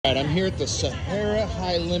All right, I'm here at the Sahara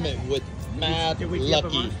High Limit with Mad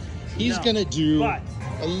Lucky. He's gonna do a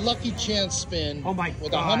lucky chance spin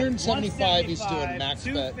with 175. He's doing max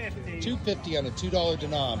bet 250 on a $2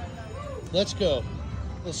 denom. Let's go.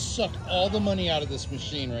 Let's suck all the money out of this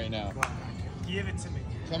machine right now. Give it to me.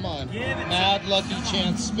 Come on, Mad Lucky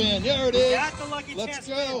chance spin. There it is. Got the lucky chance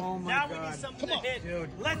go. spin. Oh now we need something to hit. Dude.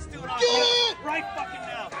 Let's do it on right fucking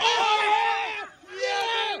now. Oh,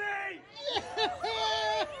 yeah!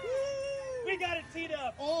 We got it teed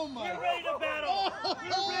up. Oh my! We're ready to battle. We're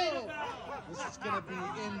ready to battle. This is gonna be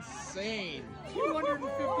insane.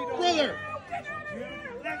 $250. Brother!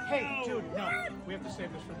 Hey, dude, no. We have to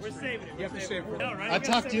save this for the We're saving it. You have to save it. No, right? I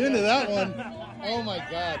talked you into that one. Oh my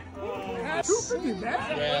God. $250,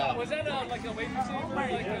 man. Yeah. Was that like a wager saver?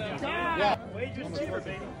 Yeah. Wager saver,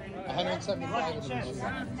 baby. 175 of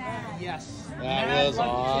them. Yes. That was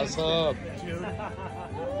awesome. Dude,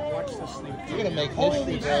 watch this thing. You're gonna make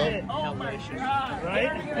history, bro. Oh my God.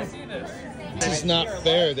 Right? I see this. This is not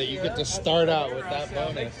fair that you get to start out with that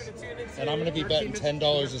bonus. And I'm gonna be betting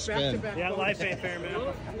 $10 a spin. Yeah, life ain't fair,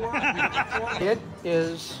 man. It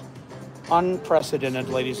is unprecedented,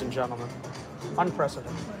 ladies and gentlemen.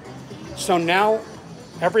 Unprecedented. So now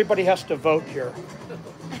everybody has to vote here.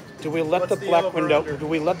 Do we let the Black Widow? Do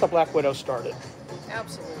we let the Black Widow start it?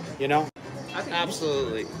 Absolutely. You know,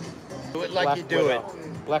 Absolutely. Do it like Black you do Widow.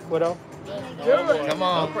 Black Widow. it. Come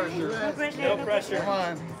on. No pressure. Come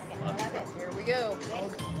on. Here we go.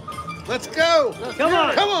 Let's go. Come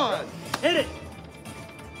on. Come on. Hit it.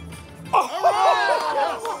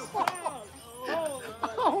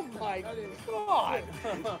 Oh my God!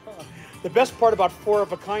 The best part about four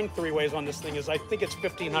of a kind three ways on this thing is I think it's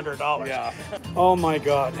 $1,500. Yeah. Oh my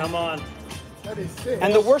God! Come on.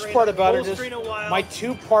 And the worst part about it Full is screen a while. my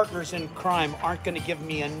two partners in crime aren't going to give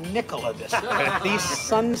me a nickel of this. These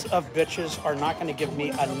sons of bitches are not going to give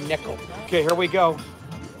me a nickel. Okay, here we go.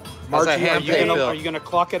 How's that Margie, hand pay feel? are you gonna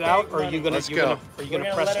clock it out, or are you gonna Let's go. Are you We're gonna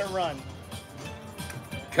gonna press let it? it run.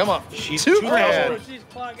 Come on. She's $2 2,000. grand. She's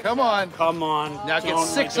clogging Come it on. Come on. Now get Don't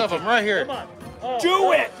 6 make of them right here. Come on. Oh,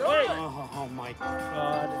 Do it! Wait. Oh my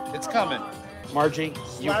God. It's coming. Margie,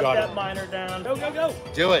 you Slap got that it. miner down. Go, go, go.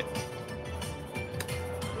 Do it.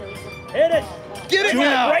 Hit it. Get it Do it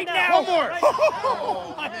now. right now. One more.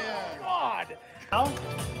 Oh my God. Out.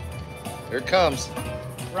 Here it comes.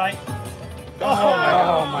 Right. Oh my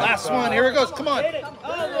God. my Last God. one. Here it goes. Come on. Hit it.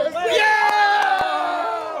 Oh, no way. Yeah!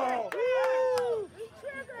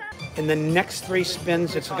 In the next 3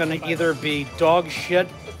 spins, it's going to either be dog shit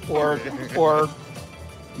or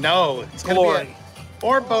No, it's gonna glory. be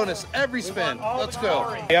or bonus every spin. Let's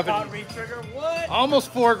go. We haven't- Caught retrigger. What?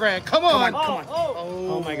 Almost $4 grand. Come on. Come on. Oh.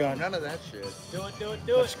 Oh my God. None of that shit. Do it, do it,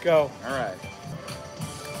 do Let's it. go. All right.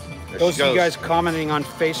 There Those she of you goes. guys commenting on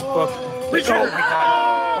Facebook. Oh. Oh my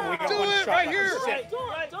God. We got Do one it shot. right here. Right,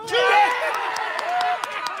 right. Do it.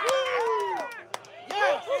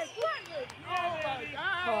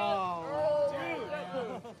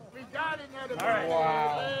 All right.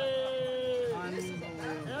 Wow.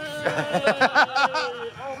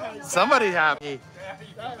 Somebody happy.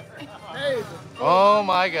 Oh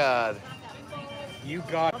my God. You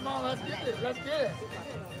got it. Come on, let's get it. Let's get it.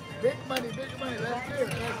 Big money, let's get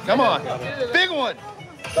it. Come on. Big one.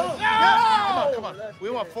 Yeah. Come on. We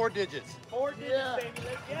want 4 digits. 4 digits, baby.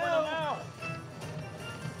 Let's go.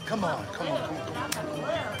 Come on.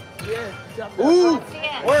 Yeah. Ooh.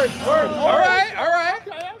 Words. All right. All right.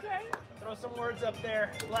 Throw some words up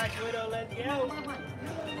there. Black Widow, let's go.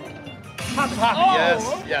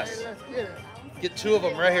 Yes. Yes. Let's get it. Get 2 of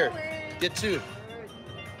them right here. Get 2.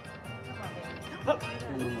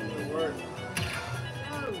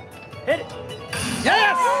 Hit it.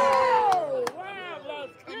 Yes. Oh, wow,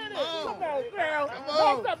 let's get it. on. Come on, girl. Come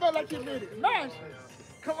on. That's not like you did it. Nice.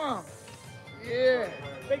 Come on. Yeah.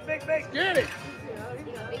 Big, big, big. Get it.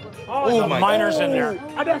 Oh The my miners God. in there.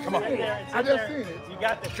 I just Come on. seen it. It's I in just there. seen it. You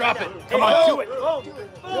got this. Drop it. Come on, do it. Oh. Good.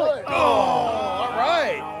 Oh, all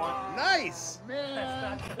right. Nice.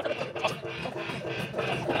 Man.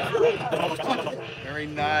 Very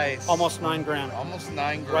nice. Almost 9 grand. Almost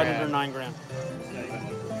 9 grand. Right under 9 grand.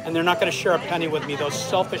 And they're not going to share a penny with me, those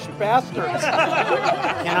selfish bastards.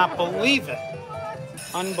 Cannot believe it.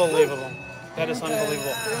 Unbelievable. That is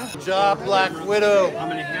unbelievable. Good job, Black Widow. I'm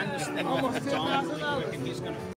going to hand this thing off to Don really quick, and he's going to...